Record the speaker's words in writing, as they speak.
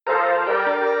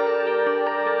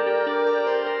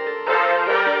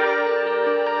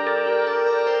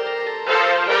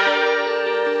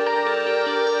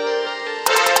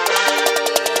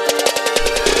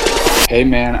Hey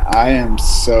man, I am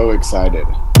so excited.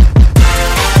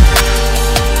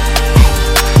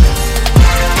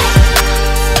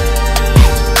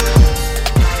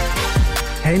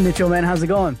 Hey Mitchell, man, how's it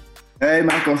going? Hey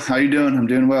Michael, how you doing? I'm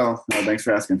doing well. Thanks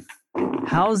for asking.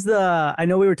 I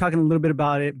know we were talking a little bit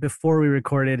about it before we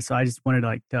recorded, so I just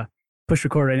wanted to push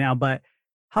record right now, but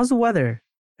how's the weather?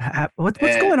 What's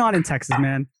Man, going on in Texas,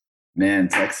 man? man,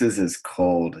 Texas is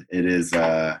cold. It is,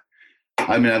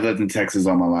 I've lived in Texas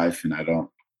all my life and I don't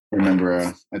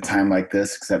remember a time like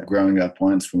this except growing up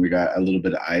once when we got a little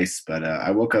bit of ice. But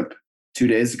I woke up 2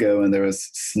 days ago and there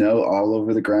was snow all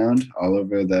over the ground, all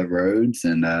over the roads,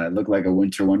 and it looked like a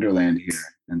winter wonderland here.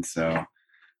 And so,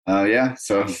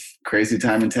 so crazy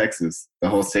time in Texas. The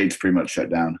whole state's pretty much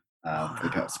shut down for the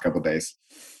past couple of days.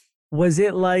 Was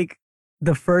it like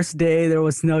the first day there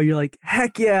was snow, you're like,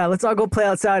 heck yeah, let's all go play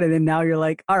outside, and then now you're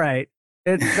like, all right,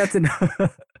 that's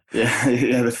enough.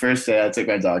 Yeah. The first day I took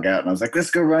my dog out and I was like, let's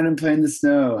go run and play in the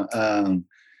snow.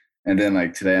 And then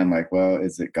like today I'm like, well,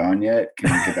 is it gone yet?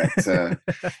 Can we get back to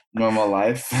normal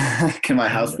life? Can my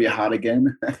house be hot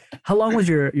again? How long was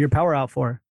your power out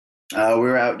for? We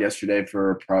were out yesterday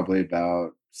for probably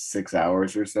about 6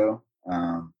 hours or so.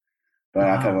 But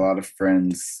I've had a Wow. lot of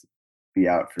friends be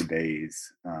out for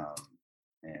days,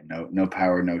 and no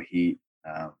power, no heat.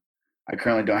 I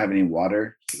currently don't have any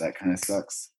water, so that kind of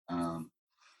sucks.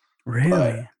 But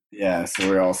Really? yeah, so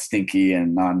we're all stinky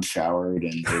and non-showered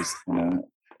and just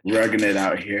rugging it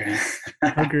out here.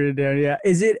 Hunker it down, yeah.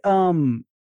 Is it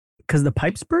because the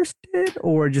pipes bursted,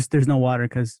 or just there's no water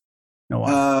because no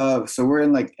water? So we're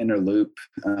in like Inner Loop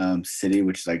city,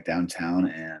 which is like downtown,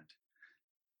 and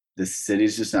the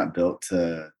city's just not built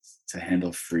to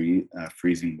handle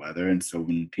freezing weather. And so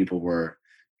when people were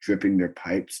dripping their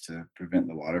pipes to prevent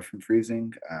the water from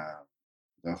freezing,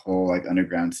 the whole like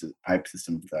underground pipe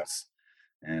system thus,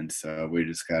 and so we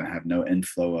just gotta have no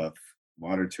inflow of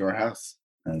water to our house.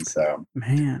 And so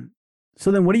Man. So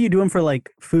then what are you doing for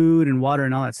like food and water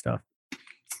and all that stuff?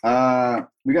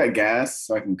 we got gas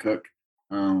so I can cook.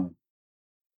 And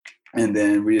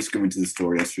then we just went to the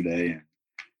store yesterday and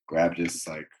grabbed just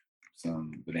like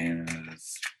some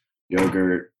bananas,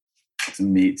 yogurt,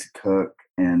 some meat to cook,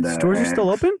 and Stores are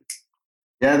still eggs. open?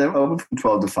 Yeah, they're open from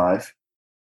 12 to 5.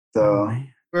 Oh So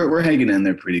man. we're hanging in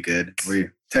there pretty good. We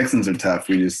Texans are tough.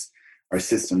 Our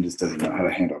system just doesn't know how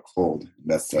to handle cold.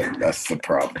 That's the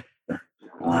problem.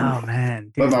 Wow,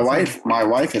 man. But Dude, my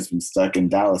wife has been stuck in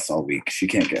Dallas all week. She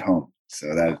can't get home,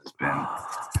 so that has been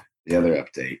the other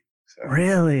update. So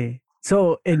really?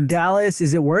 So in Dallas,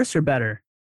 is it worse or better?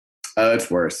 it's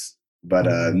worse.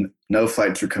 But no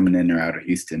flights are coming in or out of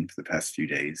Houston for the past few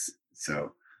days.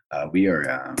 So we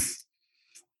are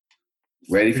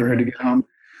ready for her to get home.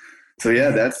 So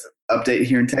yeah, that's update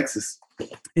here in Texas.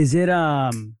 Is it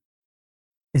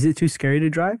too scary to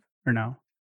drive or no?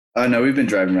 No, we've been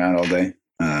driving around all day.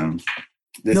 No,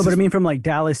 but I mean from like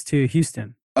Dallas to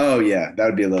Houston. Oh yeah, that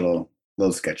would be a little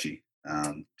sketchy.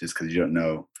 Just because you don't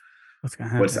know What's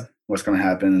gonna happen? what's going to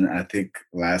happen. I think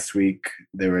last week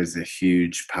there was a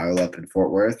huge pileup in Fort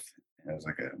Worth. It was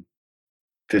like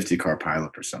a 50-car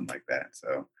pileup or something like that.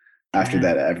 So after Man.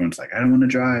 that, everyone's like, I don't want to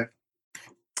drive.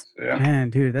 So, yeah. Man,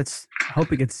 dude, I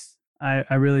hope it gets.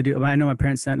 I really do. I know my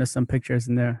parents sent us some pictures,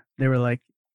 and they were like,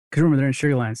 because remember they're in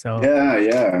Sugar Land, so Yeah.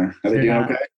 Are they they're doing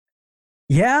not. okay?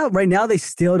 Yeah, right now they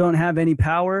still don't have any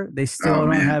power. They still Oh don't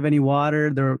man. have any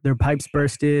water. Their pipes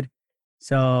bursted,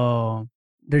 so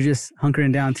they're just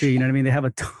hunkering down too. You know what I mean? They have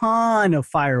a ton of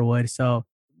firewood, so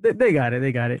they got it.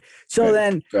 They got it. So Right.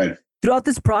 then Right. throughout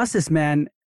this process, man,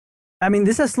 I mean,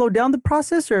 this has slowed down the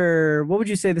process, or what would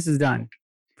you say this has done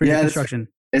for your Yeah, construction?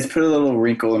 it's put a little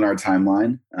wrinkle in our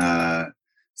timeline.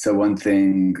 So one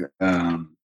thing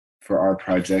for our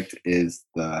project is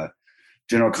the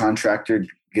general contractor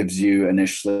gives you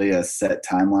initially a set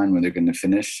timeline when they're going to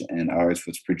finish, and ours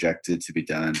was projected to be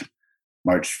done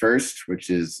March 1st,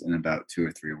 which is in about 2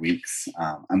 or 3 weeks.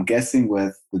 I'm guessing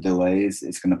with the delays,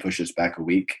 it's going to push us back a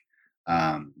week.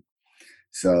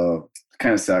 So it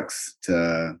kind of sucks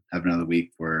to have another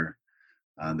week where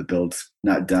the build's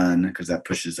not done because that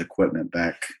pushes equipment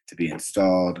back to be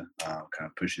installed, kind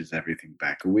of pushes everything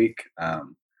back a week.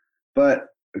 But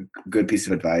a good piece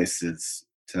of advice is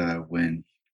to, when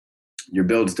your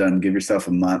build's done, give yourself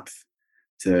a month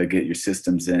to get your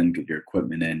systems in, get your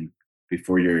equipment in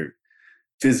before you're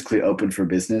physically open for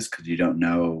business, because you don't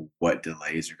know what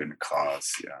delays are going to cause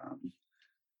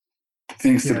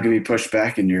things to Yeah. be pushed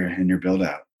back in your build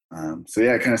out. So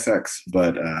yeah, it kind of sucks,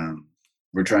 but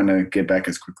we're trying to get back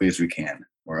as quickly as we can.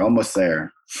 We're almost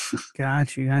there.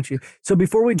 Got you. So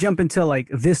before we jump into like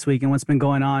this week and what's been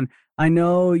going on, I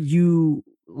know you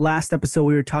last episode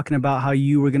we were talking about how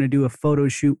you were going to do a photo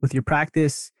shoot with your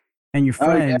practice and your Oh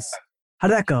yeah, friends. How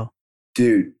did that go?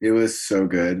 dude, it was so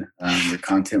good. The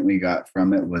content we got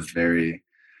from it was very,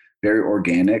 very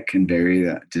organic and very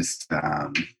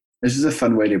this is a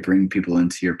fun way to bring people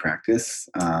into your practice.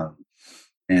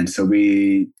 And so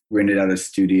we rented out a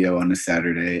studio on a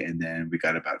Saturday, and then we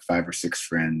got about 5 or 6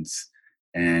 friends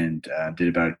and did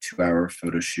about a 2-hour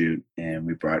photo shoot. And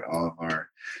we brought all of our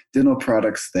dental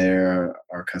products there,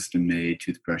 our custom made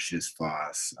toothbrushes,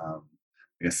 floss,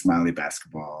 like a smiley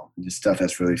basketball, just stuff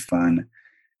that's really fun.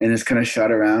 And just kind of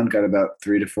shot around, got about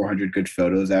 300 to 400 good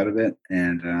photos out of it.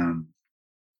 And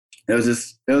it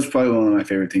was probably one of my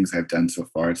favorite things I've done so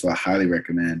far. So I highly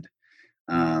recommend,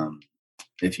 um,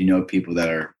 if you know people that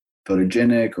are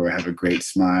photogenic or have a great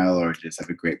smile or just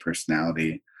have a great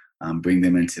personality, bring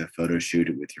them into a photo shoot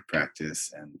with your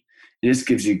practice. And it just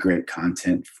gives you great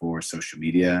content for social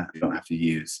media. You don't have to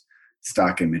use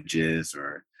stock images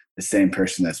or the same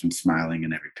person that's been smiling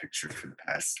in every picture for the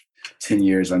past 10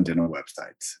 years on dental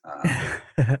websites.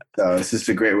 So it's just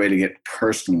a great way to get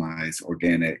personalized,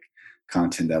 organic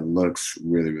content that looks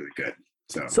really, really good.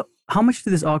 So So, how much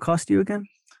did this all cost you again?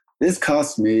 this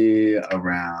cost me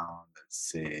around,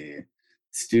 let's see,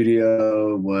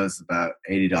 studio was about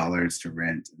 $80 to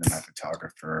rent, and then my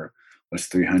photographer was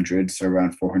 300, so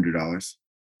around $400.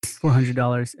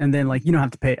 $400. And then, like, you don't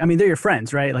have to pay. I mean, they're your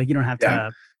friends, right? Like, you don't have Yeah.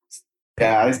 to pay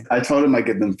Yeah, anything. I told him I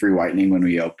give them free whitening when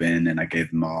we open, and I gave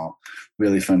them all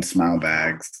really fun smile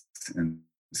bags. And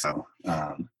so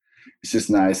it's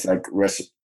just nice, like was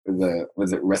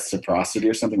it reciprocity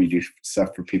or something? We do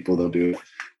stuff for people, they'll do it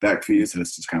back for you. So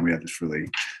it's just kind of, we have this really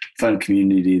fun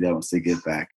community that wants to give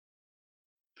back.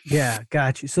 Yeah,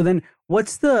 got you. So then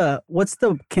what's the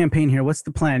campaign here? What's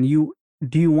the plan?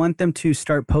 Do you want them to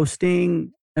start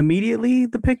posting immediately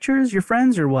the pictures, your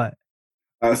friends, or what?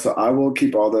 So I will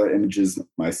keep all the images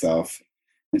myself.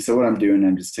 And so what I'm doing,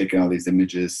 I'm just taking all these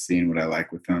images, seeing what I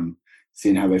like with them,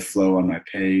 seeing how they flow on my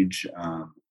page,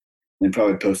 and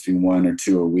probably posting 1 or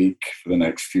 2 a week for the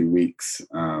next few weeks,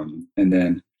 and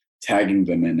then tagging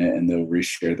them in it, and they'll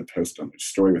reshare the post on their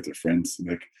story with their friends.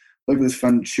 Like, look at this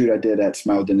fun shoot I did at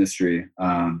SMYL Dentistry.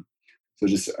 So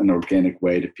just an organic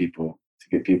way to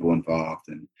get people involved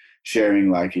and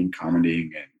sharing, liking,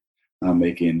 commenting, and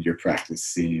making your practice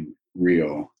seem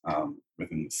real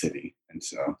within the city. And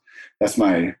so that's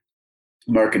my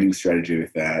marketing strategy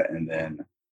with that. And then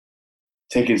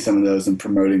taking some of those and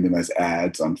promoting them as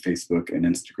ads on Facebook and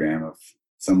Instagram of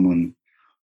someone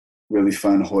really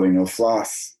fun holding a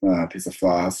piece of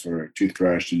floss or a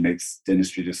toothbrush, and makes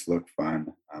dentistry just look fun.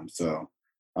 So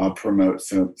I'll promote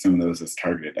some of those as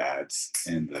targeted ads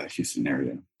in the Houston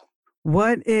area.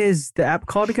 What is the app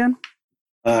called again?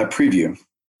 Preview.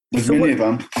 There's So many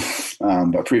what of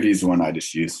them, but Preview is the one I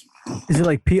just use. is it,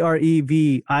 like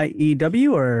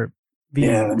PREVIEW or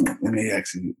Yeah, VU? let me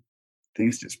actually, I think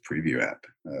it's just Preview app.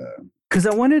 Because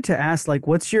I wanted to ask, like,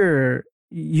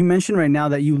 you mentioned right now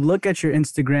that you look at your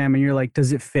Instagram and you're like,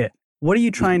 does it fit? What are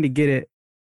you trying to get it?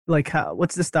 Like,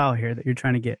 what's the style here that you're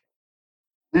trying to get?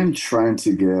 I'm trying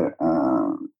to get,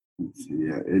 let's see,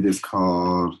 yeah, it is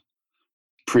called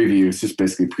Preview. It's just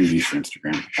basically Preview for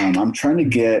Instagram. I'm trying to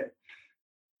get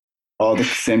all the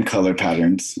same color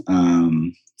patterns.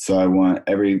 So I want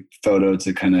every photo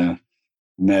to kind of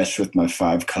mesh with my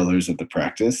 5 colors of the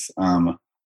practice.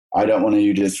 I don't want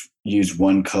to just use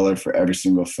one color for every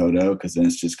single photo, because then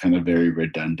it's just kind of very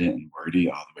redundant and wordy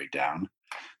all the way down.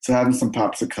 So having some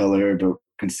pops of color, but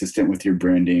consistent with your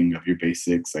branding of your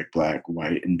basics like black,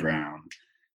 white, and brown.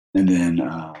 And then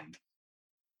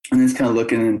it's kind of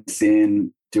looking and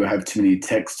seeing, do I have too many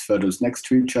text photos next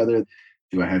to each other?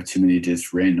 Do I have too many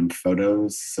just random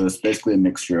photos? So it's basically a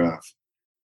mixture of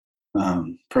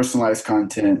personalized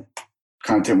content,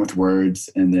 content with words,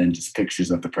 and then just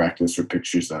pictures of the practice or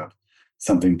pictures of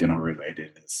something dental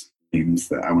related as themes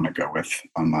that I want to go with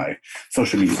on my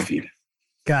social media feed.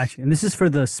 Gotcha. And this is for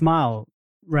the Smile,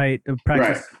 right? The Right.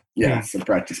 practice Yeah, page. it's a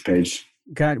practice page.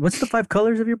 What's the 5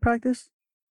 colors of your practice?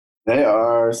 They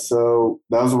are, so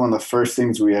that was one of the first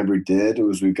things we ever did,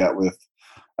 was we got with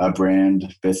a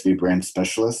brand, basically a brand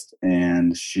specialist,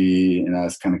 and she and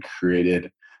us kind of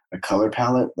created a color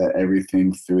palette that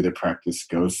everything through the practice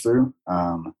goes through.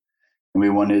 And we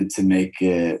wanted to make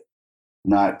it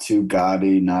not too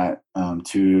gaudy, not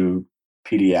too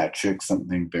pediatric,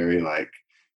 something very like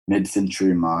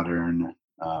mid-century modern.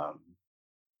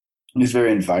 These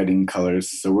very inviting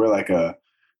colors. So we're like a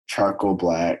charcoal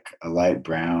black, a light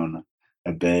brown,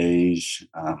 a beige,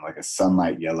 like a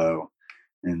sunlight yellow,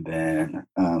 and then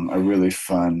a really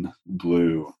fun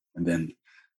blue, and then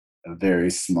a very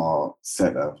small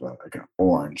set of like an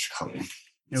orange color.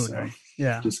 Oh, So nice.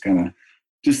 Yeah. just kind of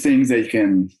just things that you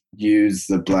can use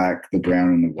the black, the brown,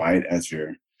 and the white as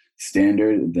your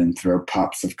standard, and then throw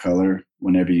pops of color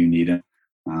whenever you need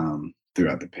them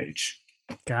throughout the page.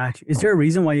 Gotcha. Is there a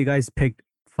reason why you guys picked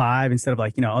five instead of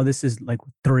like, oh, this is like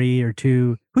three or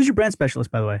two? Who's your brand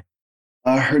specialist, by the way?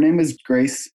 Her name is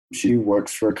Grace. She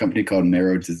works for a company called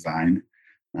Narrow Design.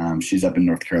 She's up in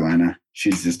North Carolina.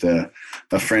 She's just a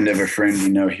friend of a friend we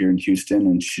know here in Houston,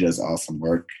 and she does awesome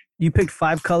work. You picked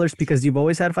five colors because you've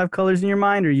always had five colors in your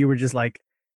mind, or you were just like,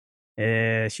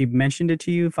 she mentioned it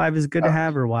to you, five is good to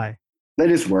have, or why? They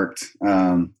just worked.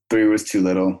 Three was too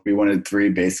little. We wanted three,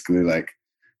 basically like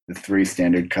the three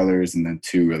standard colors, and then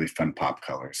two really fun pop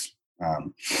colors.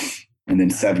 And then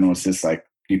seven was just like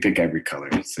you pick every color,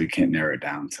 so you can't narrow it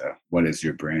down to what is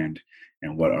your brand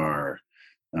and what are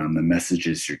the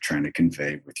messages you're trying to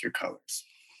convey with your colors.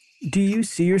 Do you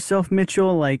see yourself,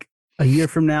 Mitchell, like a year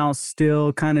from now,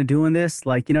 still kind of doing this?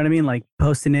 Like, you know what I mean? Like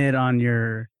posting it on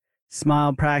your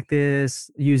SMYL practice,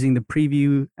 using the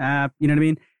preview app, you know what I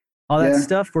mean? All that Yeah,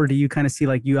 stuff, or do you kind of see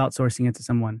like you outsourcing it to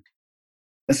someone?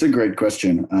 that's a great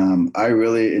question. I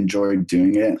really enjoyed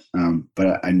doing it,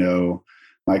 but I know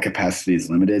my capacity is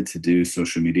limited to do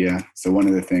social media. So one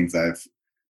of the things I've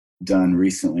done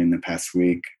recently in the past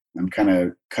week, I'm kind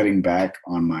of cutting back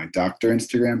on my doctor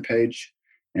Instagram page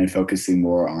and focusing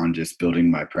more on just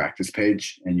building my practice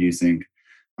page and using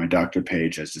my doctor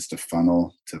page as just a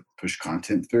funnel to push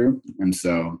content through. And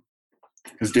so,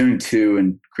 because doing two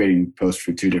and creating posts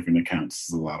for two different accounts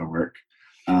is a lot of work.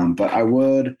 But I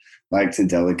would like to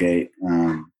delegate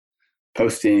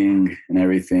posting and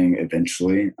everything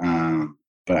eventually.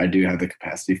 But I do have the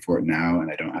capacity for it now,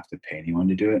 and I don't have to pay anyone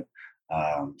to do it.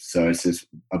 So it's just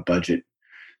a budget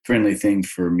friendly thing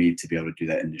for me to be able to do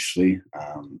that initially.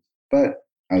 But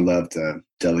I love to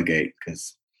delegate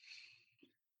because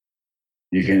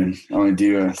you can only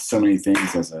do so many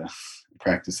things as a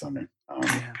practice owner.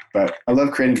 But I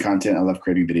love creating content. I love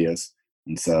creating videos.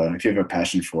 And so if you have a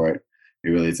passion for it, it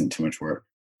really isn't too much work.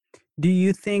 Do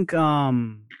you think,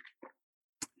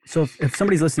 so if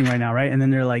somebody's listening right now, right, and then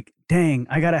they're like, dang,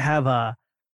 I have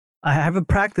a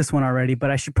practice one already, but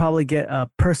I should probably get a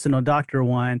personal doctor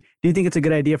one. Do you think it's a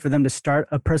good idea for them to start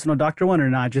a personal doctor one or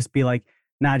not? Just be like,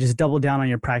 nah, just double down on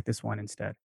your practice one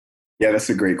instead. Yeah, that's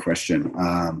a great question.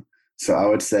 So I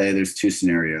would say there's two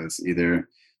scenarios. Either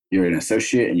you're an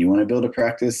associate and you want to build a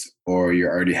practice, or you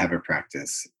already have a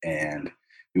practice and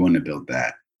you want to build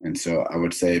that. And so I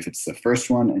would say if it's the first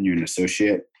one and you're an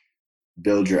associate,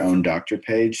 build your own doctor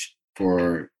page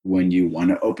for when you want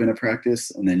to open a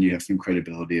practice, and then you have some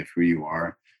credibility of who you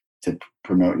are to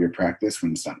promote your practice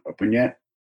when it's not open yet.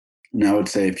 And I would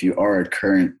say if you are a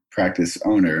current practice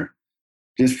owner,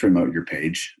 just promote your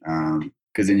page,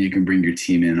 because then you can bring your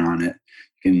team in on it.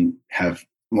 You can have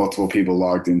multiple people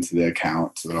logged into the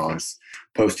account, so they're always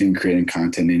posting, creating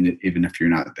content in it, even if you're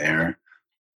not there.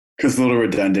 Because it's a little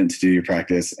redundant to do your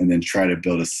practice and then try to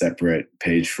build a separate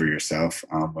page for yourself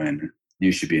when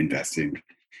you should be investing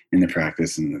in the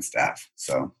practice and the staff.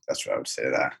 So that's what I would say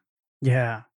to that.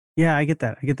 Yeah. Yeah, I get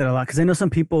that. I get that a lot. Cause I know some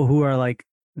people who are like,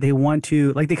 they want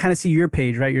to, like, they kind of see your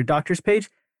page, right? Your doctor's page.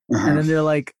 And Uh-huh. then they're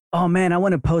like, oh man, I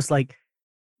want to post like,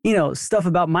 stuff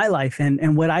about my life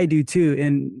and what I do too.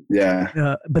 And,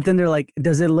 Yeah. but then they're like,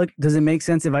 does it make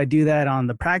sense if I do that on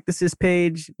the practices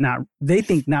page? Not, they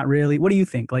think not really. What do you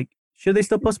think? Like, should they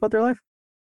still post about their life?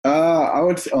 I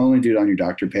would only do it on your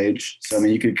doctor page. So, I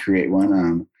mean, you could create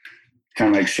one,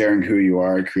 kind of like sharing who you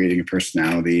are, creating a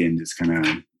personality, and just kind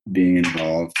of being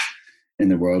involved in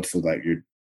the world so that your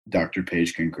doctor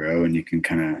page can grow and you can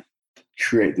kind of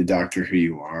create the doctor who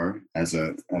you are as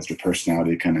your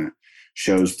personality kind of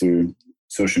shows through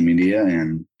social media.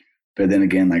 And but then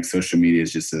again, like social media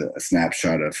is just a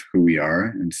snapshot of who we are.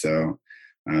 And so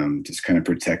just kind of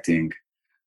protecting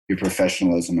your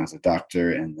professionalism as a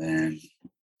doctor, and then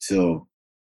still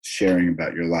sharing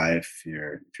about your life.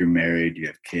 If you're married, you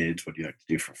have kids, what do you like to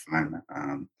do for fun?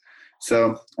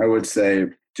 So I would say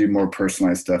do more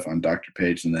personalized stuff on doctor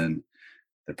page, and then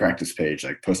the practice page,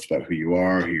 like post about who you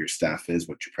are, who your staff is,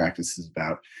 what your practice is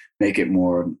about. Make it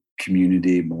more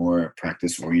community, more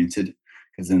practice oriented.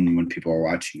 Because then when people are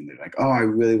watching, they're like, oh, I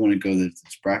really want to go to this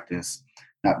practice,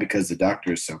 not because the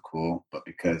doctor is so cool, but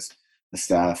because the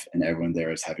staff and everyone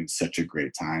there is having such a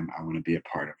great time. I want to be a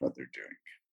part of what they're doing.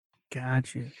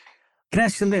 Gotcha. Can I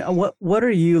ask you something? What are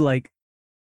you like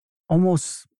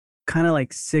almost kind of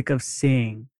like sick of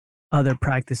seeing other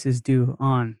practices do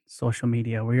on social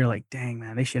media where you're like, dang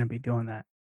man, they shouldn't be doing that.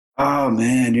 Oh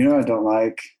man, you know what I don't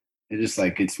like? It just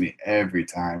like gets me every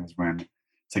time is when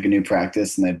it's like a new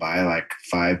practice and they buy like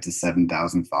 5 to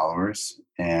 7,000 followers,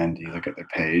 and you look at their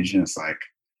page and it's like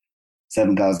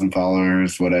 7,000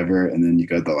 followers, whatever, and then you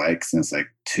go to the likes and it's like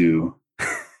two,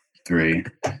 three,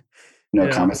 no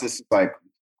Yeah. comments. It's like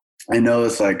I know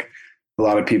it's like a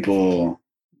lot of people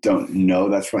don't know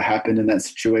that's what happened in that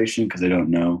situation because they don't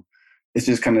know. It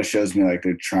just kind of shows me like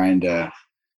they're trying to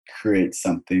create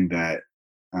something that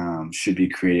should be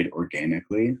created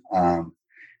organically. And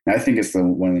I think it's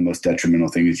one of the most detrimental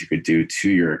things you could do to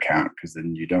your account because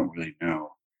then you don't really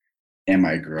know, am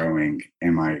I growing?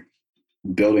 Am I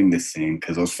building this thing?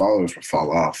 Because those followers will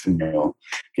fall off and you'll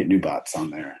get new bots on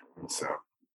there. So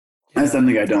that's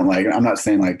something I don't like. I'm not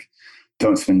saying like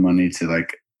don't spend money to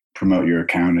like promote your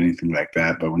account or anything like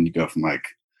that. But when you go from like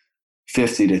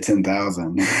 50 to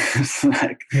 10,000, it's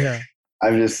like Yeah.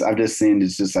 I've just seen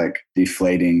it's just like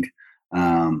deflating.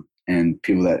 And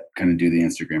people that kind of do the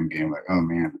Instagram game, like, oh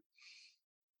man,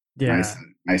 nice, Yeah.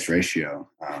 nice ratio.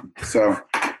 So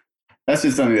that's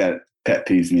just something that pet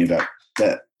peeves me about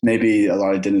that. Maybe a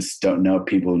lot of dentists don't know.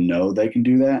 People know they can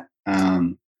do that.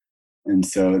 And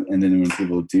then when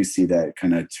people do see that, it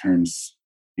kind of turns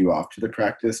you off to the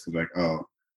practice because like, oh,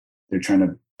 they're trying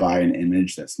to buy an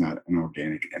image that's not an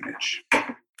organic image.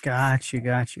 Got you.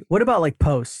 Got you. What about like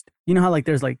post? You know how like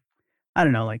there's like, I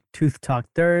don't know, like Tooth Talk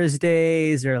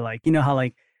Thursdays or like, you know how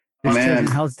like Oh there's Children's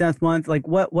man, Health Death Month. Like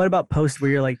what about posts where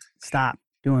you're like, stop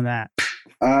doing that?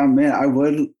 man, I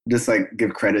would just like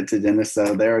give credit to dentists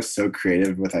though. They are so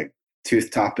creative with like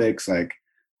tooth topics. Like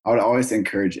I would always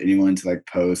encourage anyone to like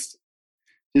post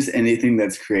just anything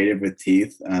that's creative with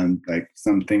teeth. Like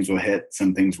some things will hit,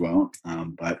 some things won't.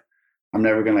 But I'm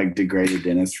never gonna like degrade a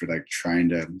dentist for like trying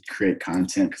to create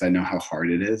content because I know how hard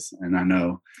it is, and I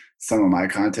know some of my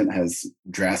content has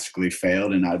drastically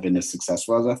failed and not been as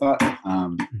successful as I thought.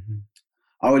 Mhm.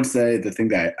 I would say the thing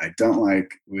that I don't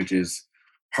like, which is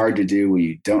hard to do when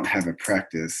you don't have a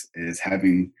practice, is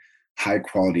having high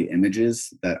quality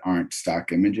images that aren't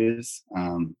stock images.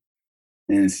 And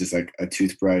it's just like a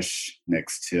toothbrush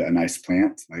next to a nice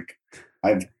plant. Like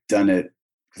I've done it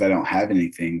because I don't have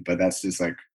anything, but that's just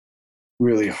like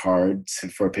really hard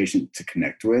for a patient to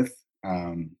connect with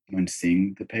when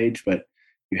seeing the page. But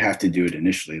you have to do it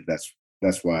initially.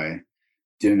 That's why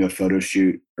doing a photo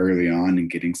shoot early on and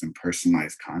getting some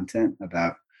personalized content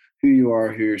about who you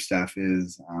are, who your staff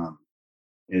is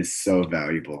so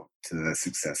valuable to the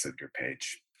success of your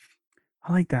page.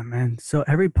 I like that, man. So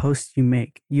every post you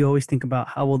make, you always think about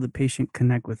how will the patient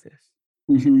connect with this?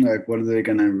 Like, what are they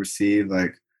going to receive?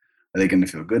 Like, are they going to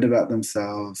feel good about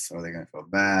themselves? Are they going to feel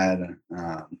bad?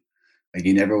 Like,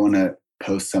 you never want to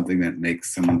post something that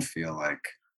makes someone feel like,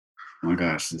 oh my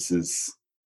gosh, this is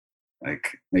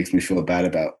like makes me feel bad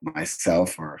about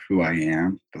myself or who I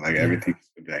am. But like Yeah. everything,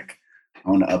 like, I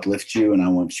want to uplift you and I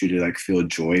want you to like feel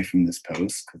joy from this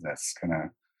post because that's kind of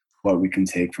what we can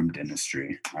take from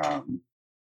dentistry. So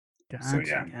Gotcha,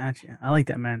 yeah, gotcha. I like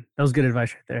that, man. That was good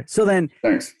advice right there. So then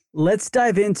thanks. let's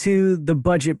dive into the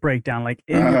budget breakdown, like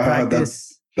in your The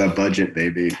practice. the budget,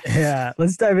 baby. Yeah,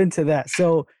 let's dive into that.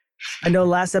 So I know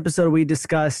last episode we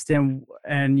discussed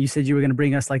and you said you were going to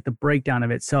bring us like the breakdown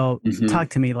of it. So Mhm. talk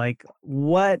to me like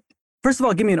what first of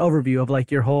all, give me an overview of like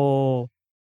your whole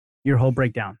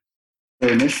breakdown. So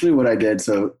initially, what I did,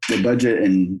 so the budget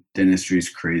in dentistry is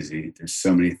crazy. There's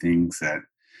so many things that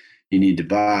you need to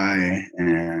buy,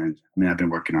 and I mean, I've been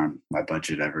working on my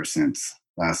budget ever since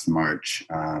last March.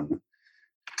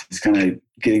 Just kind of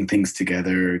getting things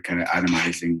together, kind of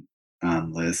itemizing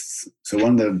lists. So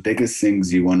one of the biggest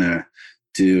things you want to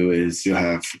do is you'll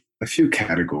have a few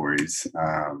categories.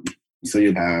 So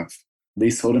you'll have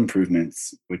leasehold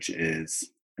improvements, which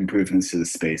is improvements to the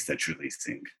space that you're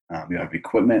leasing. You'll have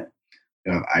equipment,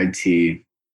 you'll have IT,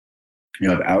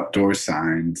 you'll have outdoor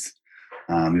signs,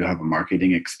 you'll have a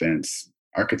marketing expense,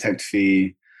 architect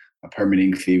fee, a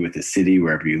permitting fee with the city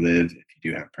wherever you live, if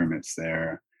you do have permits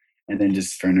there, and then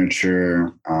just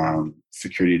furniture,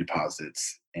 security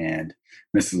deposits, and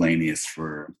miscellaneous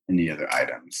for any other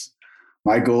items.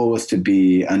 My goal was to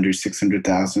be under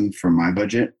 600,000 for my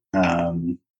budget,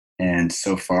 and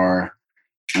so far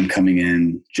I'm coming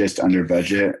in just under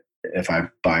budget if I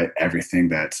buy everything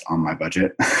that's on my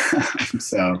budget.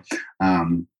 so,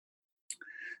 um,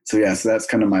 so yeah, so that's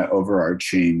kind of my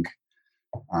overarching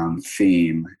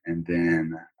theme. And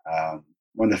then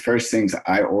one of the first things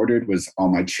I ordered was all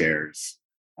my chairs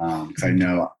because I Mhm.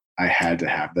 know I had to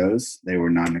have those. They were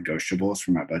non-negotiables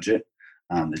for my budget.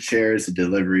 The chairs, the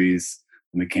deliveries,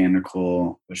 the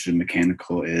mechanical, which the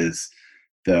mechanical is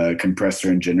the compressor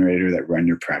and generator that run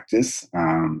your practice.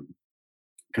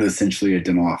 Because essentially a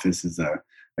dental office is a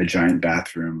giant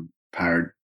bathroom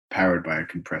powered by a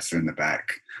compressor in the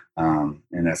back. And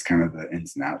that's kind of the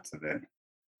ins and outs of it.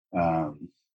 Um,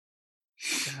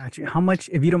 Gotcha. How much,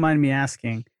 if you don't mind me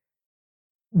asking,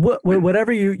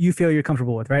 whatever you feel you're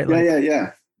comfortable with, right? Yeah, Like, yeah,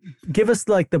 yeah. give us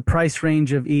like the price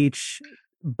range of each.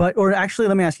 But or actually,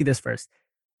 let me ask you this first.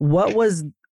 What was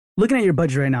looking at your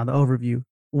budget right now, the overview?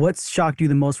 What's shocked you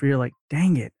the most? Where you're like,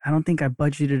 dang it, I don't think I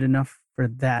budgeted enough for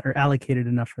that or allocated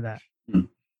enough for that. Hmm.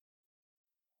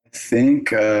 I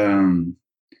think in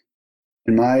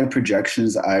my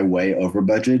projections, I way over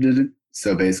budgeted.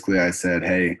 So basically, I said,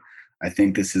 "Hey, I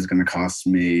think this is going to cost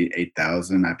me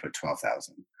 8,000." I put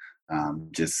 12,000,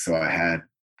 just so I had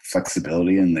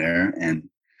flexibility in there. And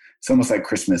it's almost like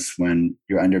Christmas when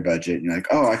you're under budget and you're like,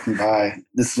 "Oh, I can buy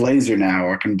this laser now,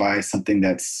 or I can buy something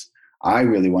that's I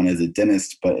really want as a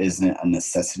dentist, but isn't a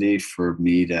necessity for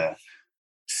me to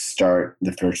start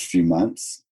the first few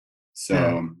months."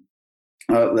 Yeah.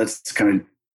 So let's kind of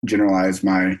generalize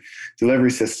my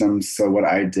delivery systems. So what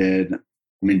I did, I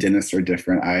mean, dentists are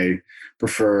different. I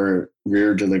prefer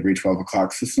rear delivery 12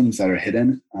 o'clock systems that are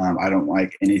hidden. I don't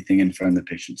like anything in front of the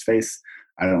patient's face.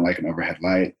 I don't like an overhead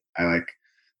light. I like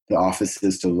the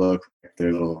offices to look like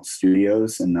they're little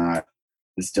studios and not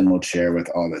this dental chair with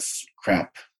all this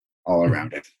crap all Mhm.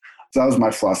 around it. So that was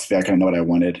my philosophy. I kind of know what I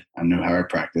wanted. I knew how I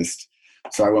practiced.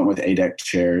 So I went with ADEC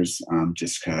chairs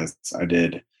just because I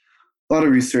did a lot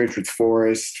of research with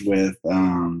Forest, with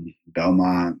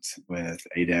Belmont, with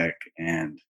ADEC,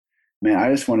 and man, I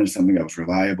just wanted something that was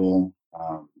reliable.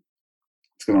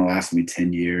 It's going to last me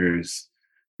 10 years,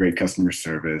 great customer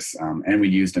service. And we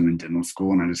used them in dental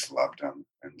school, and I just loved them.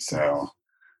 And so Nice.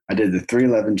 I did the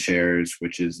 311 chairs,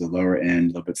 which is the lower end, a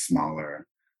little bit smaller.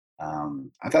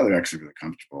 I thought they were actually really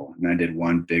comfortable. And I did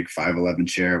one big 511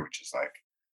 chair, which is like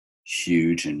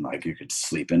huge and like you could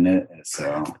sleep in it. And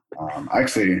so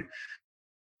actually,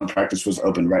 practice was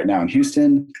open right now in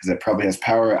Houston because it probably has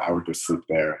power. I would go sleep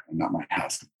there and not my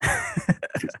house.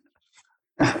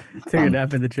 Take a um,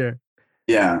 nap in the chair.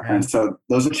 yeah, Yeah. and so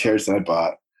those are chairs that I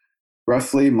bought.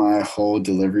 Roughly, my whole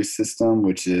delivery system,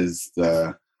 which is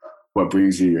the what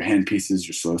brings you your hand pieces,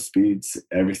 your slow speeds,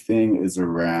 everything is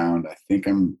around. I think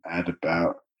I'm at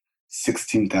about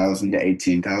 16,000 to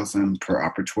 18,000 per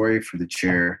operatory for the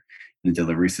chair and the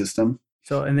delivery system.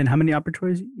 So, and then how many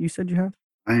operatories you said you have?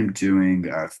 I am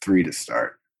doing three to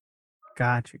start.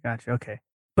 Gotcha. Gotcha. Okay.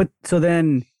 But so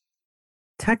then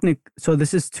so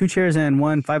this is two chairs and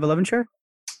one 511 chair?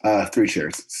 Three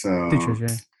chairs. Two So chairs,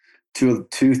 yeah. two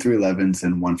 311s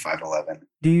and one 511.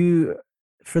 Do you,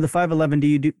 for the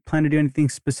 511, plan to do anything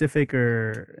specific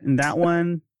or in that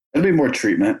one? It'll be more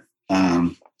treatment.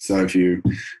 So if you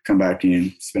come back and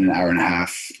you spend an hour and a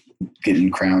half getting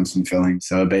crowns and filling,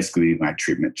 so it'll basically be my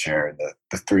treatment chair.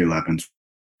 The 311s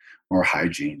more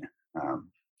hygiene,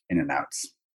 in and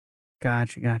outs.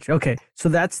 Gotcha. Gotcha. Okay. So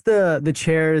that's the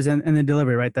chairs and the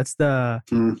delivery, right? That's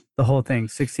Mm-hmm. the whole thing,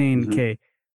 16K.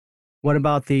 What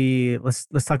about let's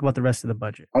talk about the rest of the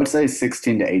budget. I would say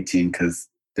 16 to 18 because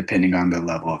depending on the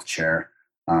level of chair,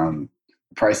 the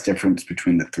price difference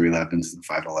between the 311s and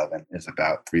 511 is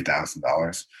about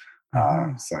 $3,000.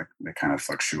 Uh-huh. So they kind of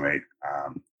fluctuate.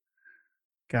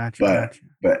 Gotcha. But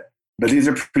Gotcha. but these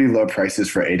are pretty low prices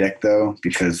for ADEC though,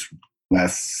 because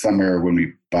last summer when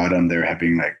we bought them, they were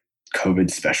having like COVID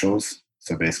specials.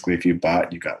 So basically, if you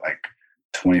bought, you got like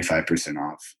 25%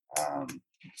 off.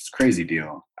 It's a crazy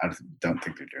deal. I don't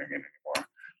think they're doing it anymore.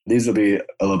 These will be a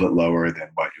little bit lower than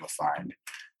what you'll find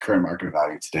current market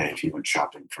value today if you went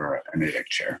shopping for an ADEC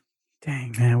chair.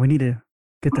 Dang, man, we need to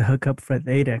get the hookup for the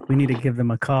ADEC. We need to give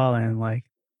them a call and like,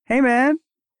 hey, man,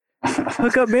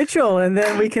 hook up Mitchell, and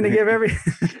then we can give every.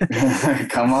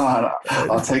 Come on,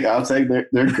 I'll take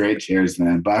they're great chairs,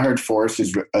 man. But I heard Forest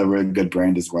is a really good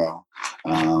brand as well.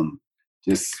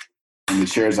 Just and the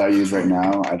chairs I use right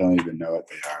now, I don't even know what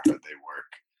they are, but they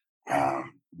work.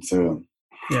 So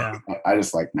Yeah. I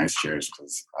just like nice chairs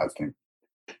because I think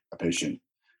a patient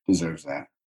deserves that.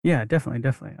 Yeah, definitely,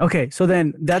 definitely. Okay, so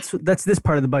then that's this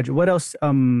part of the budget. What else?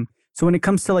 So when it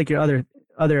comes to like your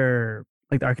other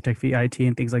like the architect fee, IT,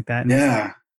 and things like that, and Yeah,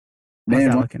 how's man. that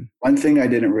One, looking? one thing I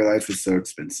didn't realize was so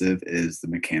expensive is the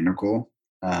mechanical,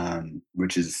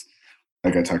 which is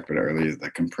like I talked about earlier,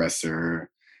 the compressor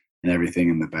and everything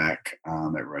in the back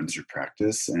that runs your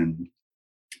practice. And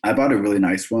I bought a really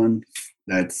nice one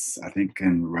that's I think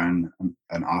can run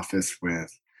an office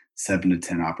with 7 to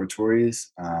 10 operatories.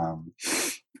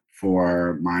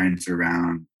 For mine's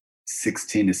around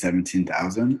 16 to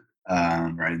 17,000,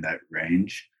 right in that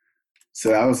range.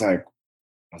 So I was like,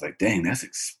 dang, that's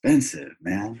expensive,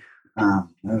 man. I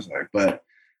was like, but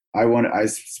I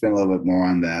spent a little bit more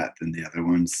on that than the other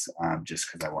ones,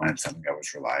 just because I wanted something that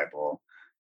was reliable.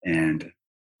 And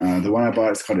the one I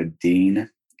bought is called a Dean,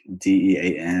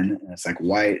 Dean, and it's like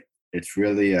white. It's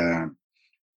really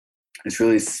it's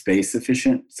really space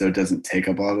efficient, so it doesn't take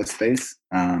up a lot of space.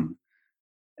 And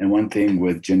one thing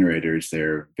with generators,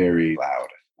 they're very loud.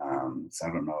 So I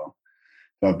don't know.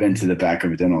 So I've been to the back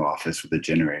of a dental office with a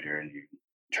generator, and you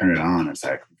turn it on. It's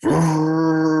like,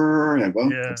 like,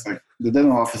 well, Yeah. looks like the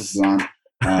dental office is on.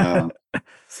 Um,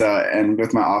 and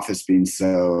with my office being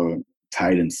so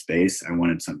tight in space, I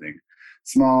wanted something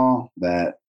small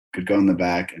that could go in the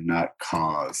back and not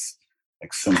cause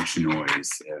like so much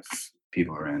noise if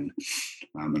people are in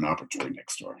an operatory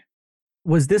next door.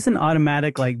 Was this an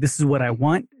automatic, like, this is what I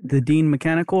want, the Dean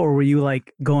mechanical, or were you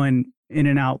like going in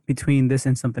and out between this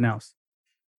and something else?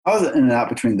 I was in and out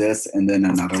between this and then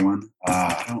another one.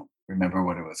 I don't remember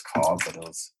what it was called, but it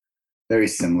was very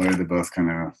similar. They're both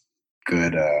kind of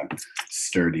good,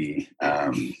 sturdy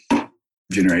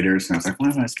generators. And I was like, why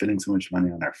am I spending so much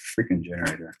money on our freaking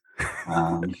generator?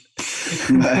 But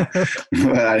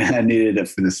I needed it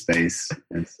for the space.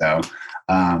 And so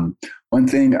one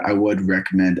thing I would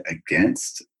recommend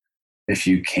against, if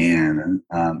you can,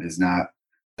 is not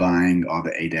buying all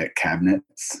the ADEC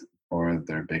cabinets or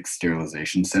their big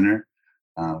sterilization center,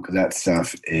 because that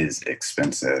stuff is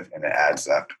expensive and it adds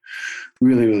up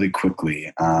really, really quickly.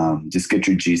 Just get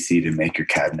your GC to make your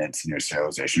cabinets and your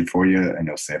sterilization for you, and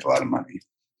you'll save a lot of money.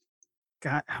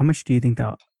 God, how much do you think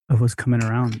that was coming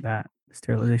around that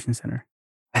sterilization center?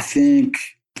 I think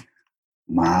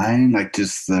mine, like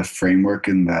just the framework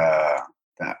and the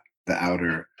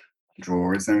outer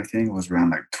drawers and everything, was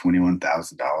around like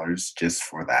 $21,000 just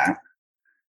for that.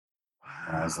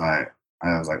 And I was like,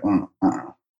 oh,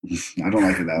 I don't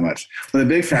like it that much. But the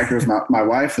big factor was my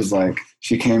wife was like,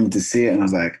 she came to see it and I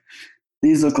was like,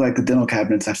 these look like the dental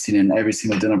cabinets I've seen in every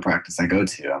single dental practice I go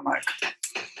to. I'm like,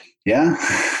 yeah,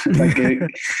 like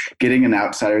getting an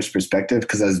outsider's perspective.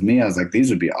 Because as me, I was like, these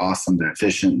would be awesome. They're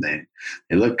efficient.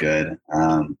 They look good.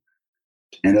 And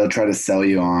they'll try to sell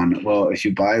you on, well, if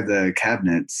you buy the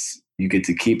cabinets, you get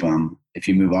to keep them if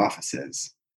you move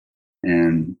offices.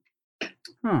 And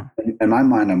in my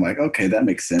mind, I'm like, okay, that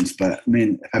makes sense. But I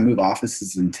mean, if I move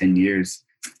offices in 10 years,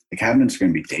 the cabinets are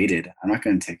going to be dated. I'm not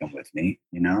going to take them with me.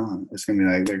 You know, it's going to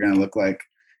be like, they're going to look like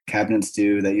cabinets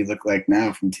do that you look like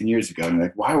now from 10 years ago. And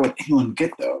like, why would anyone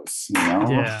get those? You know?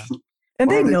 Yeah. And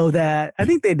they know that. I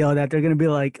think they know that. They're going to be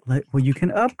like, well, you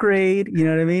can upgrade. You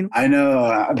know what I mean? I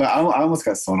know, but I almost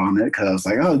got sold on it because I was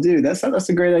like, oh, dude, that's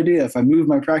a great idea. If I move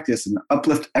my practice and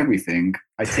uplift everything,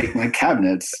 I take my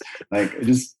cabinets. Like,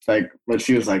 just like, but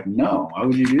she was like, no, why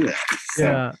would you do that? So,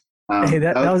 yeah. Hey,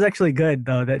 that was actually good,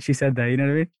 though, that she said that. You know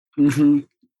what I mean? Mm-hmm.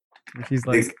 She's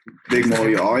like, big Mo,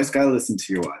 you always got to listen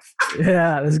to your wife.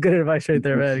 Yeah, that's good advice right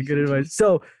there, man. Good advice.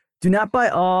 So do not buy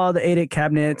all the 8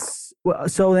 cabinets.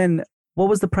 So then what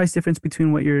was the price difference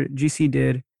between what your GC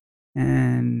did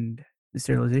and the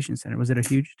sterilization center? Was it a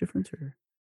huge difference? Or?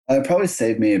 It probably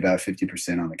saved me about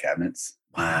 50% on the cabinets.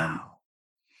 Wow.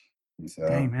 So,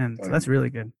 dang, man. So that's really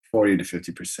good. 40 to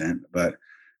 50%. But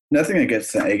nothing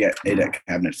against the ADEC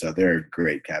cabinets, though. They're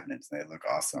great cabinets. They look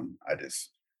awesome. I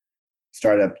just,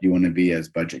 startup, you want to be as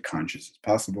budget conscious as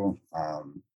possible.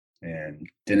 And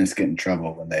dentists get in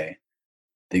trouble when they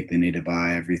think they need to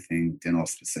buy everything dental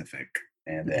specific.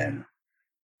 And then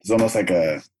it's almost like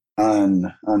a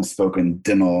unspoken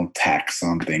dental tax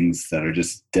on things that are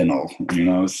just dental. You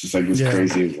know, it's just like this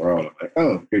crazy world of like,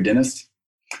 oh, you're a dentist?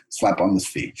 Slap on this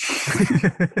fee.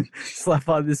 Slap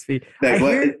on this fee.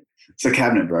 It's a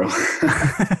cabinet, bro.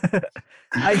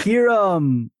 I hear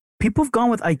people have gone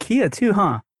with IKEA too,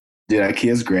 huh? Dude,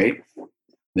 IKEA's great.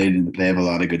 They have a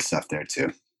lot of good stuff there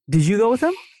too. Did you go with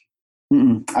them?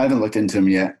 I haven't looked into them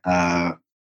yet. I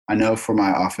know for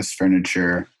my office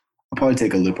furniture, I'll probably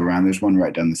take a loop around. There's one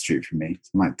right down the street from me.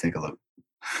 So I might take a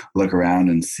look around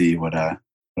and see what I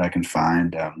can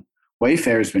find.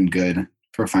 Wayfair has been good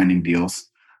for finding deals.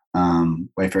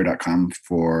 Wayfair.com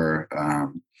for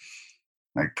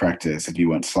like practice. If you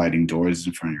want sliding doors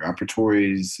in front of your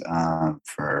operatories,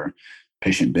 for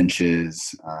patient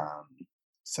benches.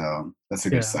 So that's a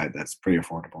good site. That's pretty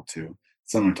affordable too.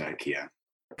 Similar to IKEA.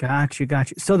 Got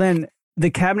you. So then the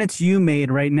cabinets you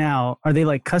made right now, are they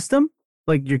like custom?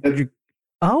 Like you're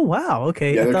oh, wow.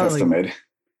 Okay. Yeah, they're custom made.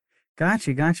 Got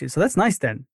you. So that's nice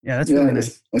then. Yeah, that's really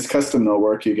nice. It's custom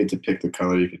millwork. You get to pick the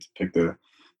color. You get to pick the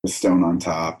stone on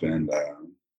top. And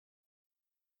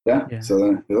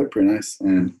so they look pretty nice.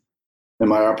 And in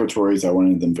my operatories, I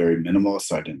wanted them very minimal.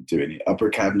 So I didn't do any upper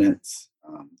cabinets.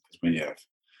 Because when you have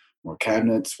more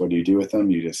cabinets, what do you do with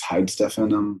them? You just hide stuff in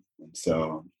them. And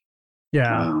so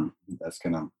that's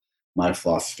kind of my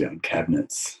philosophy on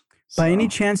cabinets. By any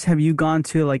chance, have you gone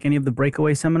to like any of the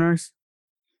breakaway seminars?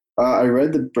 I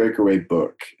read the breakaway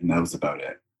book, and that was about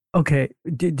it. Okay.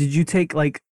 Did you take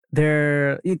like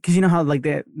their, because you know how like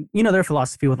their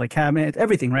philosophy with like cabinets,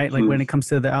 everything, right? Like Mhm. when it comes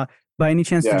to the by any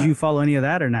chance, did Yeah. you follow any of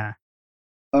that or not?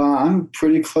 I'm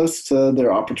pretty close to their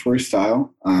operatory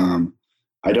style.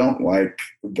 I don't like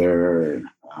their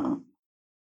um,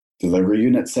 delivery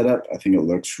unit setup. I think it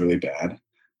looks really bad.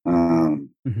 Um,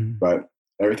 Hmm. but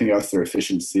everything else, their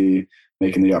efficiency,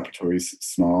 making the operatories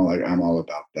small, like I'm all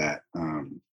about that.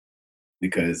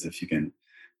 Because if you can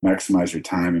maximize your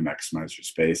time and maximize your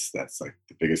space, that's like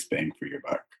the biggest bang for your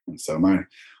buck. And so my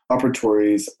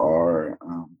operatories are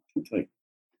I think like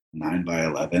 9 by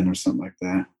 11 or something like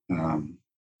that.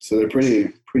 So they're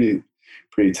pretty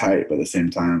tight, but at the same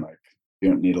time, like you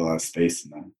don't need a lot of space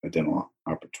in a dental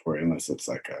operatory unless it's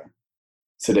like a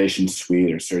sedation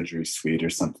suite or surgery suite or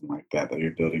something like that that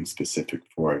you're building specific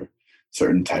for a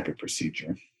certain type of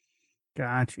procedure.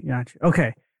 Got you.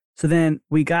 Okay. So then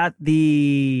we got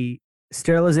the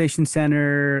sterilization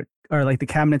center or like the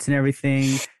cabinets and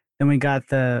everything. Then we got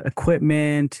the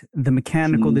equipment, the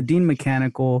mechanical, the Mhm. Dean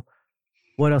mechanical.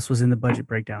 What else was in the budget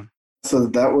breakdown? So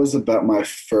that was about my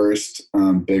first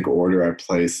big order I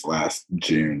placed last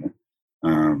June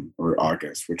or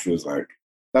August, which was like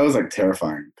that was like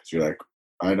terrifying because you're like,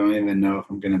 I don't even know if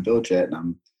I'm going to build yet, and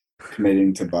I'm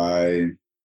committing to buy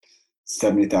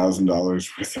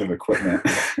 $70,000 worth of equipment.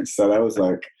 So that was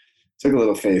like took a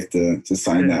little faith to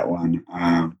sign Yeah. that one.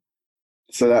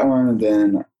 So that one, and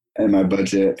then in my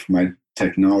budget for my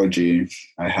technology,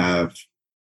 I have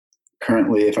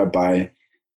currently if I buy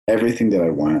everything that I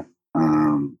want,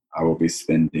 I will be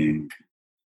spending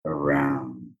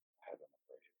around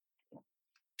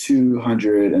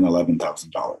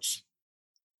 $211,000.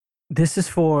 This is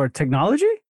for technology?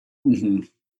 Mm-hmm.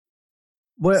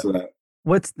 What So that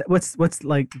what's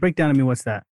like break down to me what's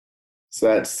that? so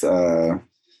that's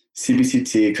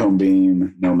CBCT, cone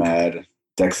beam, Nomad,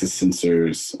 DEXA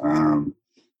sensors,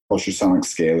 ultrasonic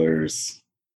scalers,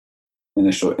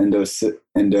 initial endo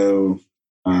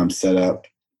setup,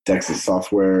 DEXA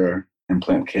software,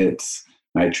 implant kits,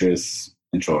 nitrous,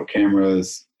 intraoral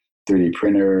cameras, 3D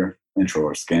printer,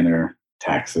 intraoral scanner,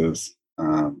 taxes,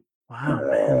 Wow, uh,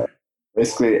 man.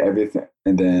 basically everything.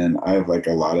 And then I have like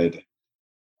allotted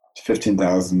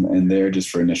 15,000 in there just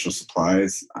for initial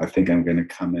supplies. I think I'm going to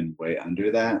come in way under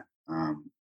that.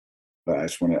 But I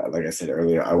just wanted, like I said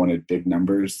earlier, I wanted big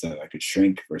numbers that I could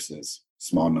shrink versus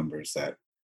small numbers that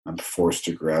I'm forced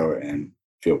to grow and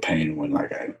feel pain when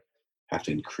like I have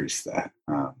to increase that.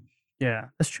 Yeah,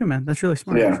 that's true, man. That's really So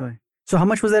smart yeah, actually. So how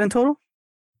much was that in total?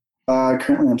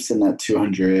 currently I'm sitting at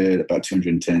 200, about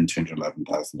 210,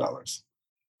 $211,000.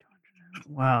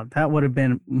 Wow, that would have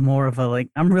been more of a like,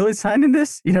 I'm really signing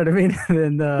this, you know what I mean?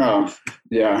 Than Oh,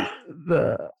 yeah.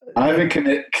 the I haven't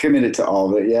committed to all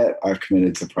of it yet. I've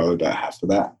committed to probably about half of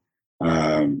that.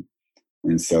 Um,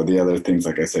 and so the other things,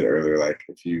 like I said earlier, like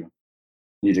if you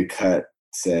need to cut,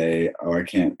 say, oh, I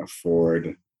can't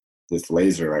afford this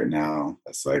laser right now.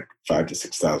 That's like $5,000 to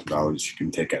 $6,000 you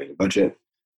can take out of your budget,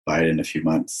 buy it in a few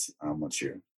months once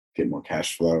you get more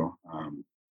cash flow.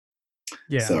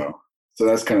 yeah, So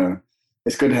that's kind of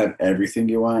it's good to have everything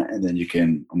you want, and then you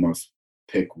can almost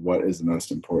pick what is the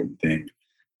most important thing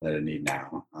that I need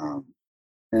now.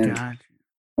 And got you.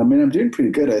 I mean, I'm doing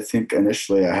pretty good. I think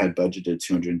initially I had budgeted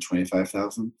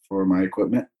 225,000 for my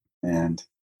equipment, and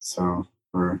so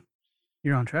we're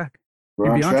You're on track. we're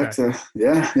You'd on be on track track. to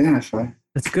yeah. If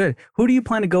That's good. Who do you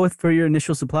plan to go with for your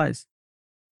initial supplies?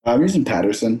 I'm using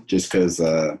Patterson just because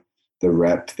the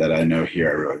rep that I know here,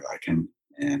 I really like him,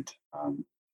 and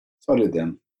so I did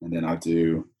them, and then I'll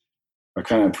do a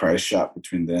kind of price shop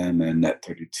between them and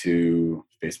Net32,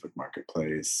 Facebook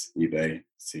Marketplace, eBay,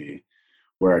 see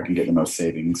where I can get the most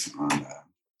savings on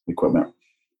equipment.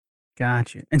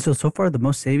 Got you. And so far the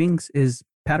most savings is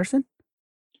Patterson?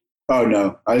 Oh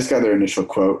no, I just got their initial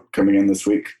quote coming in this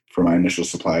week for my initial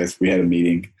supplies. We had a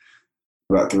meeting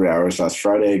about 3 hours last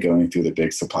Friday, going through the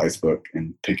big supplies book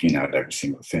and picking out every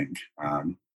single thing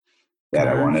that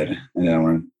I Got wanted, you. and then I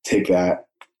want to take that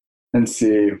and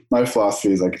see. My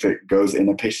philosophy is like if it goes in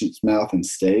a patient's mouth and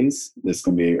stays, this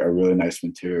can be a really nice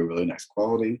material, really nice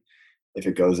quality. If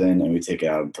it goes in and we take it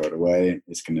out and throw it away,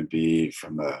 it's going to be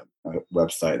from a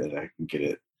website that I can get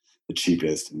it the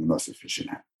cheapest and the most efficient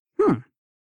at. Hmm.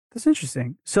 That's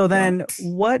interesting. So So, then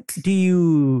what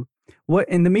in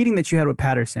the meeting that you had with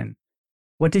Patterson,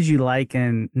 what did you like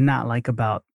and not like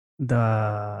about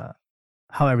the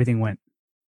how everything went?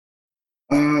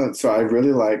 so I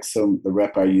really like the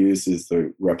rep I use is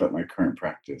the rep at my current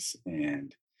practice,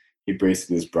 and he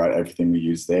basically just brought everything we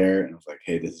use there and was like,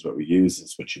 "Hey, this is what we use.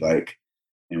 This is what you like,"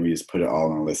 and we just put it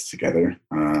all on a list together.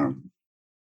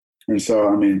 And so,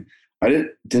 I mean, I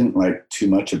didn't like too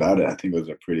much about it. I think it was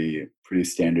a pretty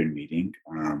standard meeting.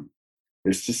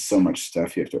 There's just so much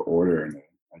stuff you have to order in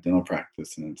a dental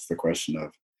practice, and it's the question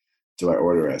of, do I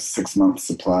order a 6 month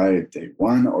supply day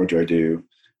one, or do I do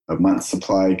a month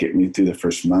supply, get me through the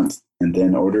first month, and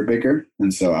then order bigger?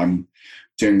 And so I'm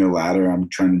doing the latter. I'm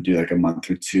trying to do like a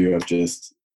month or two of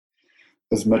just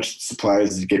as much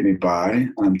supplies to get me by,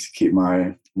 to keep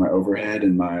my overhead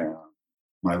and my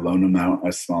loan amount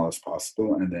as small as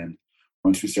possible. And then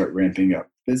once we start ramping up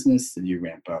business, then you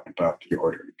ramp up your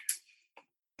ordering.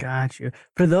 Got you.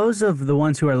 For those of the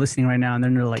ones who are listening right now and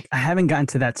they're like, I haven't gotten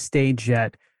to that stage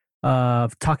yet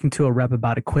of talking to a rep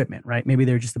about equipment, right? Maybe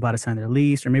they're just about to sign their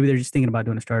lease, or maybe they're just thinking about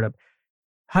doing a startup.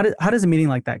 How does a meeting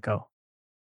like that go?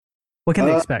 What can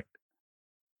they Uh, expect?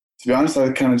 to be honest,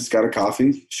 I kind of just got a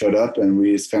coffee, showed up, and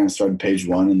we just kind of started page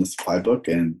one in the supply book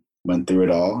and went through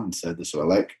it all and said, this is what I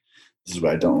like, this is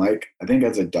what I don't like. I think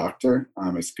as a doctor,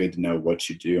 it's good to know what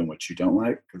you do and what you don't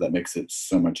like, because that makes it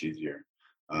so much easier.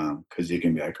 Because you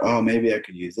can be like, oh, maybe I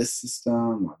could use this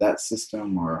system or that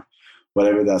system or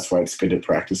whatever. That's why it's good to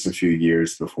practice a few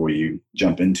years before you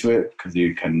jump into it, because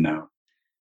you can know,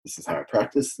 this is how I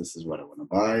practice, this is what I want to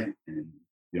buy, and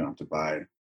you don't have to buy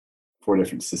 4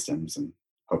 different systems and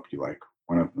hope you like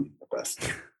one of them the best.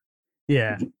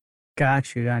 Yeah.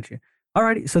 Got you. Got you. All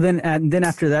righty. So then, and then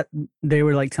after that, they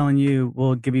were like telling you,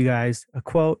 we'll give you guys a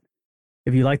quote.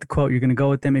 If you like the quote, you're going to go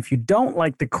with them. If you don't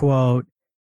like the quote,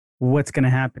 what's going to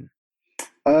happen?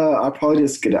 I'll probably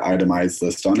just get an itemized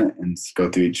list on it and go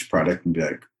through each product and be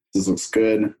like, this looks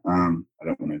good. I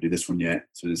don't want to do this one yet.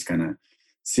 So just kind of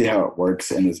see how it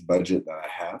works in this budget that I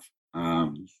have.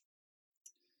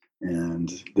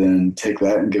 And then take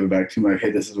that and give it back to him like, hey,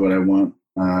 this is what I want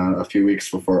a few weeks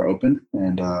before I open.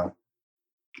 And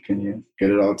can you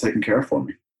get it all taken care of for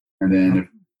me? And then if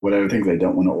whatever things I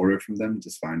don't want to order from them,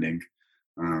 just finding,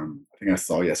 I think I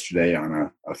saw yesterday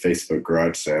on a Facebook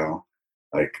garage sale,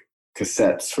 like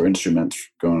cassettes for instruments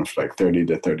going for like $30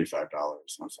 to $35. And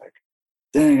I was like,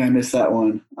 dang, I missed that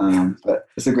one. But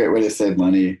it's a great way to save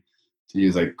money, to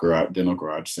use like dental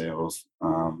garage sales,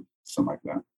 something like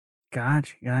that.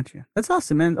 Gotcha. That's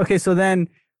awesome, man. Okay. So then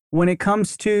when it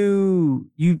comes to,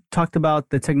 you talked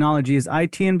about the technology, is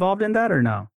IT involved in that or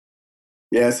no?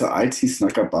 Yeah, so IT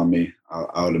snuck up on me.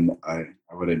 I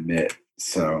would admit.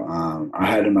 So I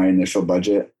had in my initial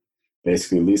budget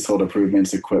basically leasehold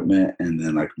improvements, equipment, and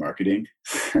then like marketing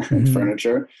and Mhm.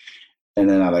 furniture. And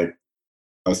then I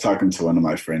was talking to one of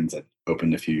my friends that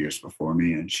opened a few years before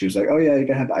me, and she was like, "Oh yeah, you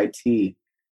gotta have IT." And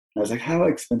I was like, "How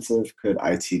expensive could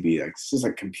IT be? Like it's just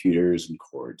like computers and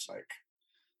cords. Like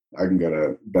I can go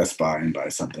to Best Buy and buy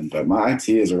something, but my IT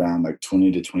is around like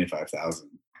 20 to 25,000.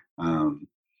 Um,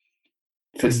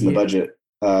 Fits in the Yeah. budget.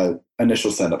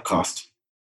 Initial setup cost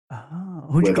Oh,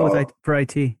 who'd you with go with all. for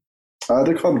IT?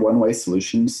 They're called One Way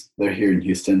Solutions. They're here in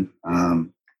Houston.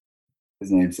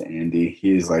 His name's Andy.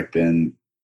 He's like been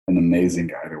an amazing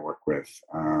guy to work with.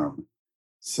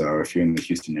 So if you're in the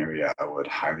Houston area, I would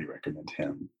highly recommend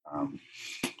him.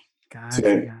 Gotcha.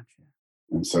 So, Gotcha.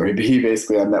 and so he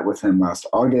basically, I met with him last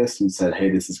August and said, hey,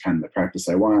 this is kind of the practice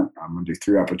I want. I'm going to do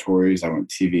 3 operatories. I want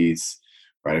TVs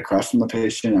right across from the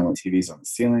patient. I want TVs on the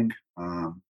ceiling.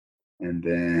 And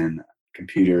then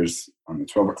computers on the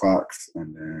 12 o'clocks.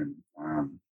 And then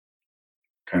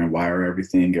kind of wire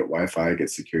everything, get Wi-Fi, get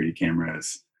security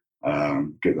cameras,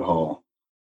 get the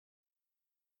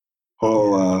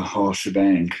Yeah. whole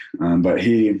shebang. But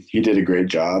he did a great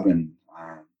job, and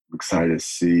I'm excited to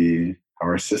see how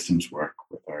our systems work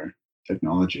with our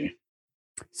technology.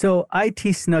 So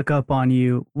IT snuck up on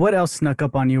you. What else snuck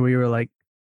up on you where you were like,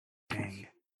 dang?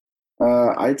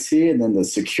 IT, and then the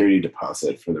security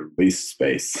deposit for the lease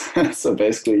space. So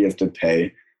basically, you have to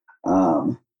pay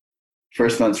um,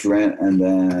 first month's rent and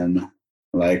then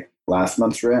like last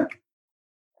month's rent,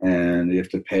 and you have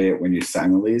to pay it when you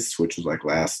sign the lease, which was like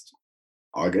last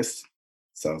August.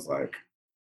 So I was like,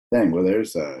 dang, well,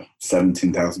 there's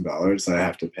 $17,000 I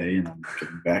have to pay, and I'm not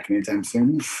getting back anytime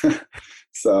soon.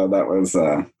 So that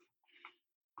wasn't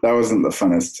the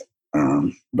funnest.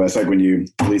 But it's like when you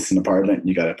lease an apartment,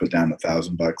 you got to put down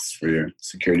 $1,000 for your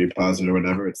security deposit or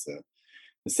whatever. It's the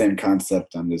same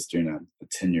concept. I'm just doing a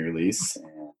 10-year lease,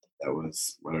 and that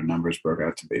was what our numbers broke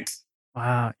out to be.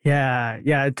 Wow. Yeah.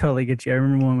 I totally get you. I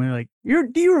remember when we were like,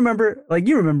 do you remember, like,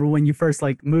 you remember when you first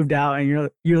like moved out and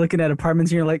you're looking at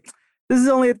apartments and you're like, this is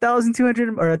only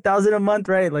 1,200 or 1,000 a month,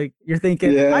 right? Like you're thinking,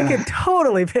 I Yeah. could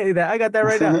totally pay that. I got that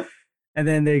right now. And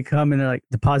then they come and they're like,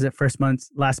 deposit first month's,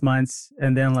 last month's.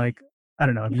 And then like, I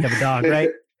don't know if you have a dog, right?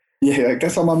 Yeah, I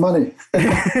guess all my money.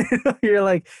 You're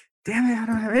like, damn it, I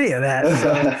don't have any of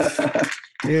that.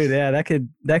 So Dude, yeah, that could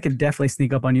definitely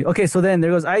sneak up on you. Okay, so then there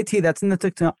goes IT. That's in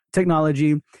the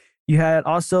technology. You had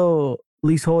also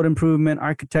leasehold improvement,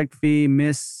 architect fee,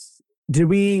 miss. Did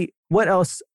we? What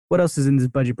else? What else is in this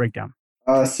budget breakdown?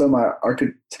 So my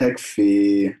architect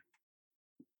fee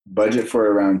budget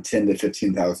for around $10,000 to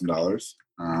 $15,000.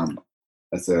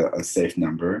 That's a safe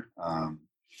number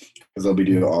because they'll be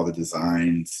doing Mhm. all the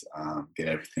designs, get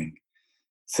everything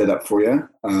set up for you.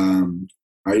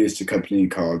 I used a company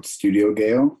called Studio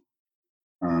Gale.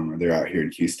 They're out here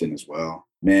in Houston as well.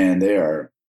 Man, they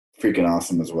are freaking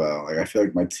awesome as well. Like I feel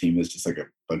like my team is just like a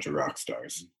bunch of rock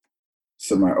stars.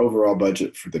 So my overall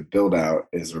budget for the build out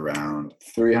is around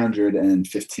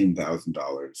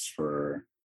 $315,000 for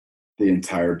the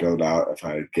entire build out if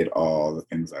I get all the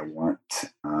things I want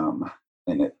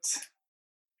in it.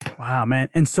 Wow, man.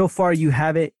 And so far, you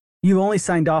have it. You've only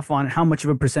signed off on how much of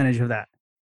a percentage of that?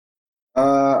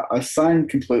 I signed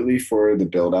completely for the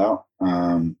build out.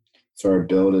 So our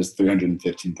build is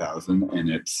 315,000 and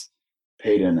it's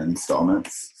paid in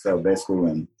installments. So basically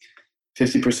when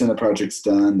 50% of the project's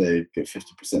done, they get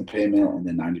 50% payment and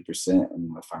then 90% and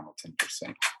then the final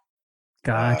 10%.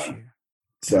 Got Uh, you.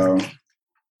 so Got you.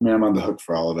 I mean I'm on the hook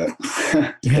for all of it.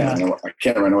 Yeah. I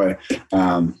can't run away.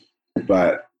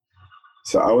 But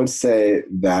so I would say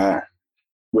that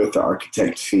with the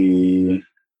architect fee,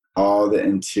 all the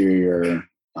interior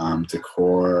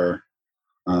decor,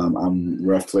 I'm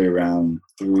roughly around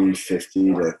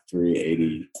 350 to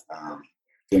 380,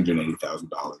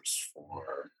 $380,000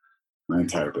 for my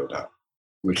entire build out,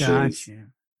 which Got is you.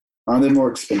 on the more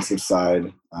expensive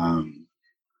side.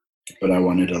 But I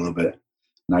wanted a little bit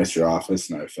nicer office,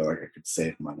 and I felt like I could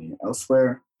save money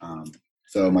elsewhere.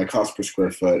 So my cost per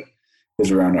square foot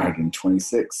is around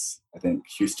 126. I think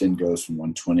Houston goes from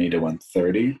 120 to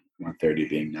 130. 130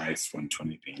 being nice,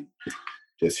 120 being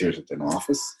just here's a dental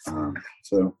office.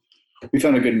 So we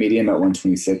found a good medium at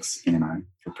 126, and I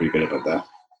feel pretty good about that.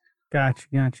 Got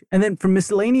you. Got you. And then for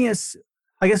miscellaneous,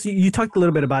 I guess you talked a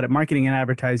little bit about it, marketing and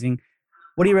advertising.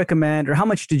 What do you recommend, or how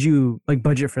much did you like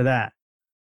budget for that?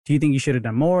 Do you think you should have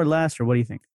done more or less, or what do you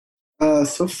think?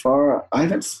 So far, I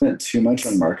haven't spent too much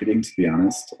on marketing, to be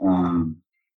honest.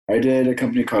 I did a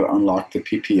company called Unlock the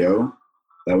PPO.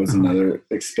 That was Uh-huh. another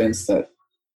expense that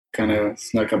kind of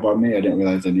snuck up on me. I didn't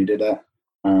realize I needed that.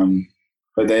 Um,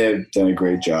 but they have done a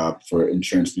great job for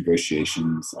insurance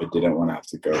negotiations. I didn't want to have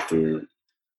to go through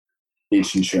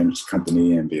each insurance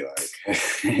company and be like,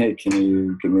 hey, can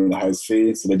you give me the highest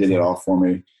fee? So they did it all for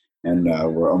me. And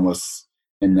we're almost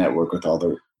in network with all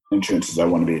the insurances I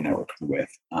want to be in network with.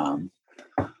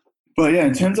 But yeah,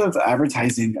 in terms of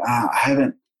advertising, I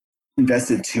haven't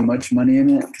invested too much money in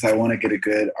it because I want to get a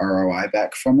good ROI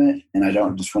back from it. And I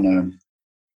don't just want to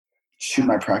shoot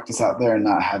my practice out there and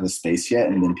not have a space yet.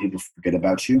 And then people forget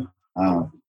about you.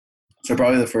 So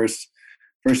probably the first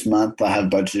month I have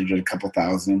budgeted a couple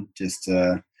thousand just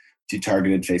to do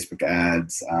targeted Facebook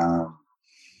ads.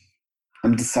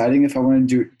 I'm deciding if I want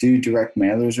to do direct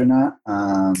mailers or not.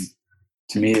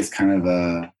 To me, it's kind of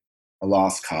a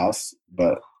lost cause,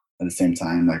 but at the same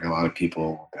time, like a lot of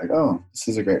people are like, oh, this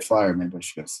is a great flyer. Maybe I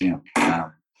should go see them.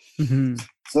 Hmm.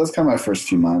 So that's kind of my first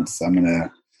few months. I'm going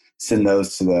to send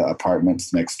those to the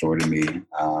apartments next door to me.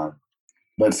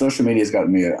 But social media has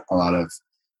gotten me a lot of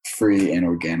free and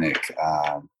organic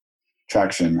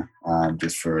traction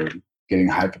just for getting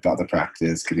hype about the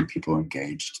practice, getting people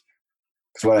engaged.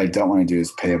 Because what I don't want to do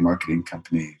is pay a marketing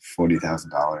company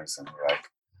 $40,000 and be like,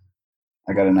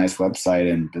 I got a nice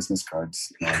website and business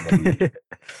cards.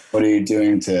 What are you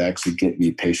doing to actually get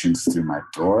me patients through my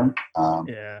door?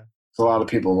 Yeah. So a lot of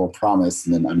people will promise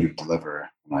and then under deliver.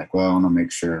 I'm like, well, I want to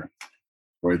make sure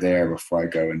we're there before I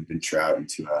go and venture out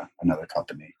into another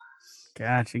company.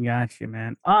 Gotcha,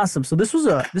 man. Awesome. So this was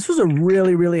a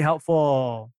really, really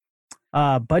helpful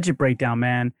budget breakdown,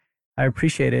 man. I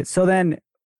appreciate it. So then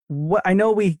what I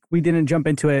know we didn't jump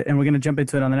into it and we're gonna jump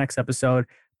into it on the next episode,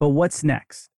 but what's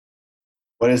next?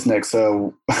 What is next?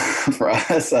 So for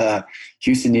us,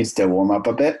 Houston needs to warm up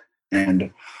a bit, and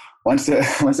once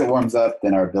it warms up,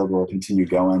 then our build will continue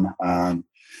going.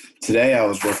 Today, I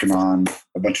was working on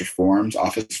a bunch of forms,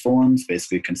 office forms,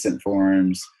 basically consent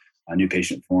forms, new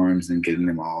patient forms, and getting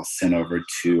them all sent over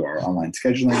to our online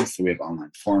scheduling. So we have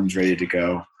online forms ready to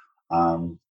go.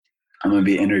 I'm going to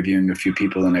be interviewing a few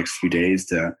people the next few days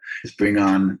to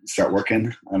start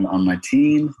working on my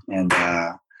team, and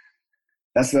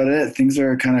that's about it. Things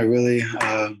are kind of really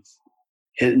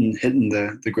hitting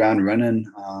the ground running,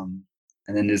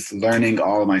 and then just learning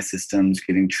all of my systems,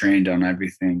 getting trained on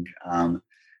everything.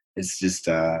 It's just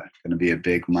going to be a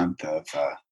big month of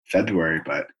February,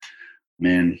 but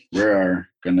man, we're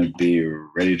going to be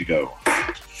ready to go.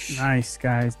 Nice,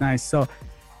 guys. Nice. So,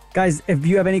 guys, if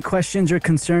you have any questions or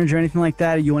concerns or anything like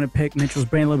that, or you want to pick Mitchell's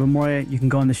brain a little bit more, you can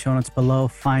go in the show notes below,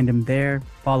 find him there,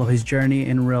 follow his journey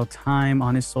in real time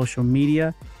on his social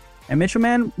media. And Mitchell,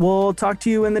 man, we'll talk to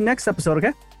you in the next episode,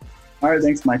 okay? All right,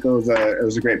 thanks, Michael. It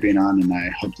was a great being on, and I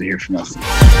hope to hear from us.